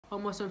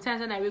Almost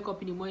sometimes when I wake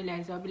up in the morning like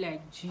this, I'll be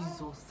like,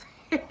 Jesus.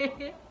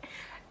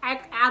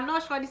 I'm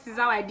not sure this is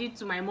how I did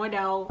to my mother.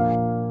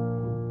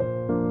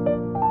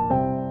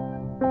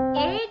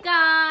 Hey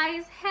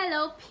guys,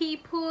 hello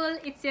people,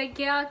 it's your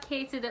girl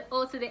K to the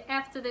O to the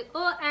F to the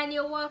O, and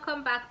you're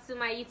welcome back to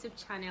my YouTube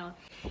channel.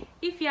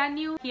 If you are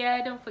new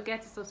here, don't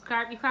forget to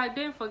subscribe. If I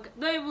don't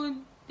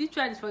even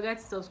try to forget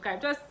to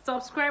subscribe, just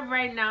subscribe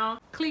right now.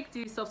 Click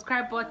the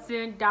subscribe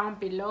button down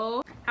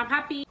below. I'm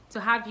happy to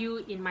have you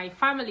in my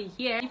family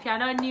here. If you are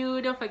not new,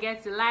 don't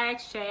forget to like,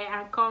 share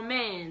and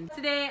comment.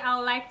 Today I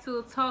would like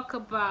to talk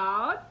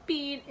about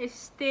being a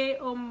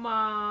stay-at-home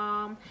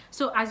mom.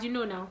 So as you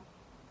know now,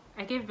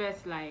 I gave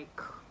birth like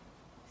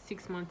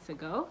 6 months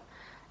ago.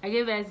 I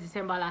gave birth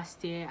December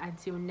last year.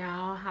 Until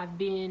now, I've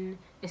been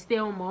a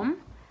stay-at-home mom.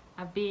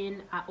 I've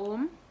been at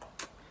home.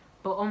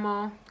 But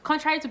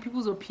contrary to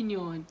people's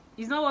opinion,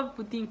 it's not what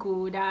people think.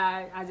 Oh,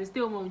 that as a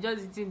stay-at-home mom,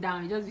 just sitting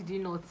down, just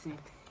doing nothing.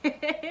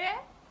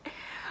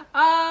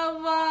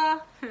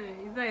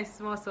 It's not a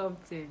small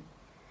something.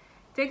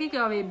 Taking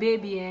care of a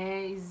baby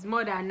is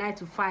more than 9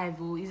 to 5.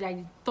 Oh, it's like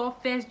the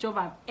toughest job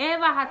I've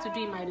ever had to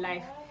do in my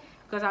life.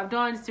 Because I've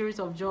done a series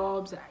of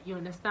jobs, you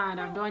understand.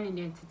 I've done in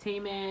the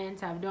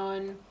entertainment, I've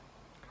done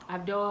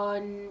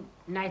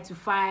 9 to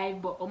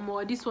 5, but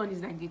this one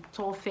is like the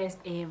toughest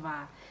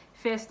ever.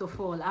 First of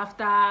all,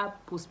 after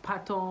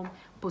postpartum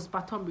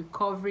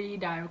recovery,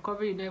 that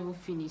recovery is not even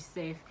finished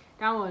safe.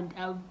 That one,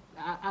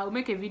 I'll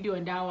make a video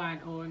on that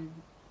one, on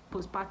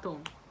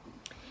postpartum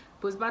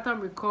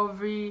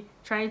recovery,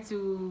 trying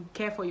to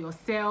care for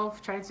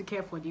yourself, trying to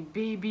care for the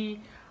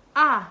baby.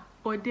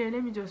 But then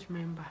let me just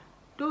remember.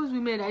 Those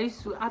women that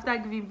used to, after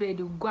giving birth,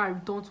 they would go and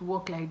return to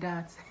work like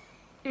that.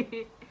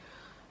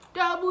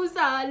 Double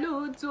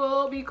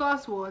salute,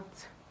 because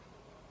what?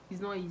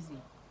 It's not easy.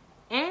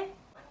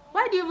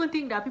 Why do you even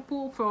think that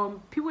people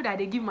that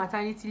they give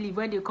maternity leave,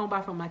 when they come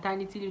back from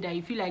maternity leave, that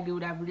you feel like they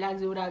would have relaxed,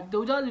 they would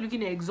just be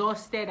looking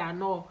exhausted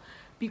and all?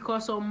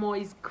 Because some more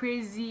is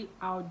crazy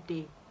out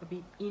there. I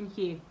mean, in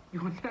here, you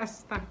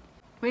understand?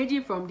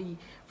 Ranging from the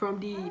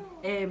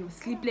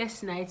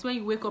sleepless nights, when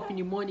you wake up in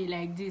the morning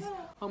like this.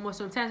 Almost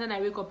sometimes when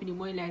I wake up in the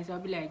morning like this, I'll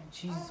be like,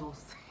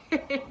 Jesus.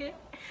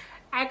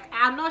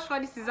 I'm not sure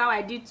this is how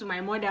I did to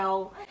my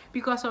mother.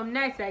 Because some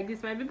nights like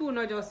this, my baby will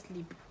not just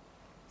sleep.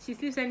 She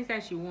sleeps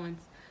anytime she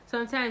wants.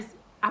 Sometimes,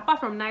 apart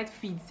from night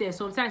feeds,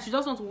 sometimes she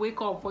just wants to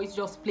wake up for you to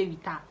just play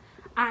with her.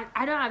 And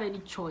I don't have any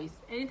choice.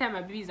 Anytime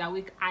my baby is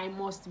awake, I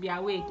must be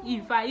awake.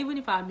 Even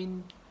if I'm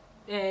in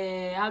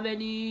how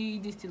many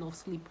distance of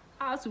sleep,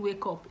 I have to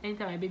wake up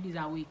anytime my baby is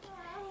awake.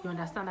 You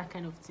understand that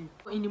kind of thing?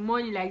 In the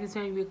morning like this,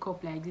 when you wake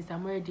up like this,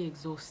 I'm already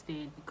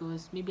exhausted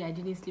because maybe I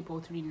didn't sleep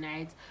all through the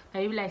night. My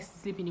baby likes to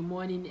sleep in the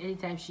morning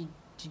anytime she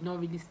did not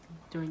really sleep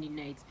during the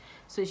night.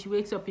 So she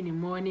wakes up in the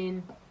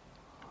morning.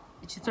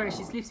 She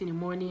sleeps in the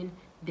morning.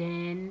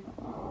 Then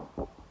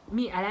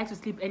me, I like to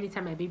sleep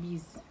anytime my baby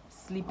is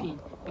sleeping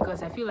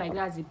because I feel like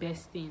that's the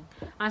best thing.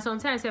 And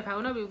sometimes if I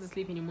will not be able to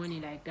sleep in the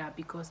morning like that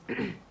because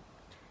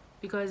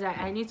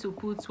I need to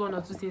put 1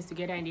 or 2 things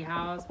together in the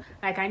house.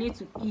 Like I need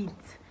to eat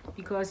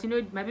because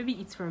my baby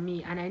eats from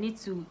me, and I need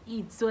to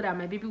eat so that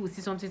my baby will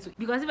see something to.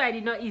 Because if I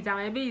did not eat and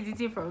my baby is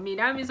eating from me,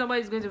 that means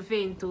somebody is going to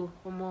faint too.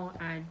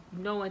 And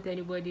you don't want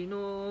anybody,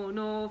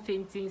 no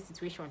fainting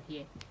situation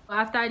here.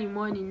 After the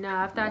morning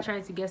now, after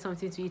trying to get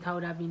something to eat, I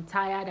would have been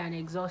tired and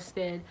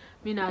exhausted.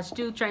 I was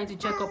still trying to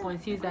check up on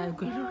things that are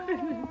going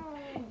on.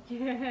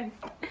 Yes.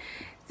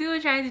 Still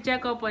trying to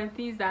check up on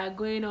things that are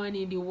going on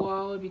in the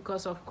world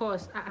because of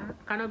course I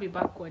cannot be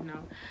backward now.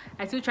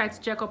 I still try to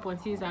check up on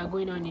things that are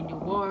going on in the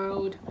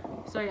world.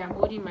 Sorry, I'm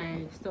holding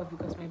my stuff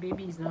because my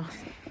baby is not.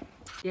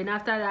 Then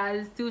after that,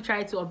 I still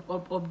try to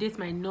update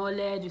my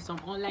knowledge with some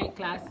online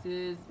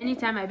classes.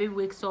 Anytime my baby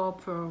wakes up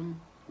from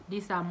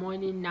this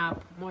morning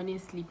nap, morning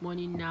sleep,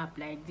 morning nap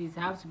like this,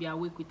 I have to be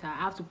awake with her.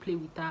 I have to play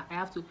with her. I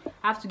have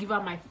to give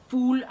her my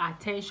full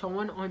attention,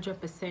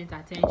 100%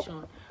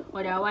 attention.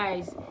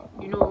 Otherwise,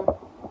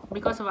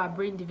 because of our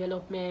brain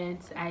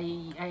development, I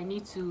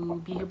need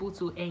to be able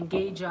to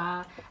engage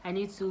her. I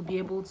need to be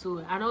able to,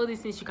 and all these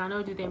things she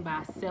cannot do them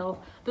by herself.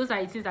 Those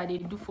are the things that they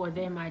do for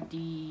them at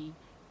the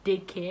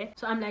daycare.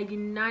 So I'm like the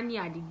nanny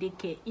at the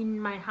daycare in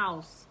my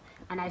house,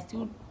 and I'm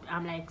still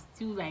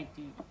like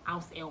the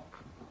house help.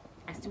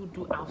 I still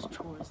do house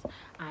chores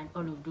and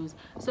all of those.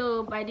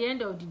 So by the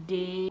end of the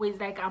day, it's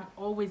like I'm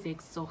always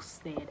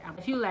exhausted.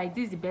 I feel like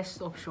this is the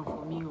best option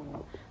for me.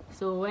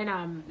 So when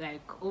I'm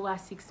like over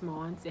 6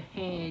 months,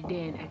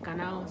 then I can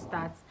now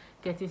start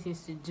getting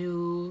things to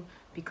do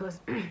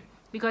because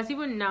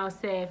even now,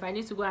 if I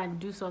need to go and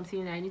do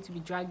something, I need to be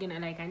dragging,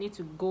 and like I need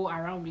to go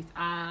around with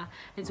her, I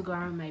need to go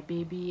around with my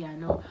baby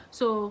and all.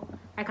 So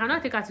I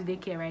cannot take her to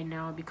daycare right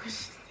now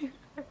because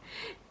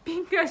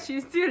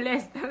she's still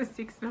less than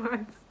 6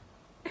 months.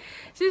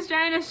 She's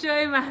trying to show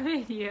him a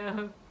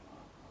video.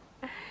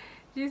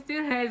 She's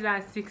still less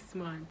than 6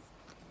 months.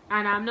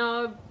 And I'm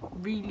not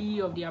really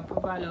of the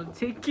approval of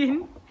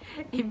taking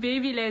a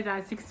baby less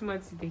than 6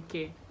 months to take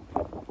care.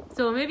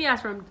 So maybe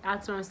as from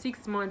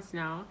 6 months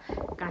now,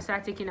 I can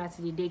start taking her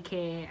to the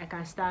daycare. I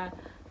can start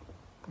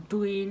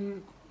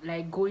doing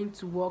like going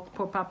to work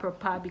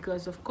proper,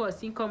 because of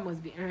course income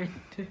must be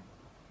earned.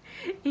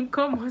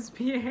 Income must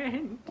be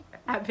earned.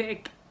 I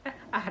beg.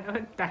 I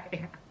don't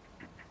tire.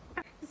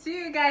 See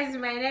you guys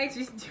in my next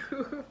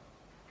video.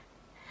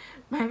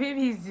 My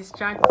baby is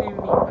distracting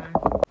me, man.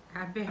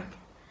 I beg.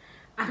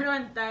 I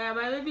don't tire.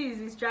 My baby is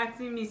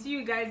distracting me. See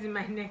you guys in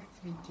my next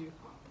video.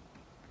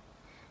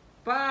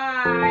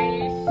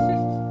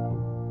 Bye.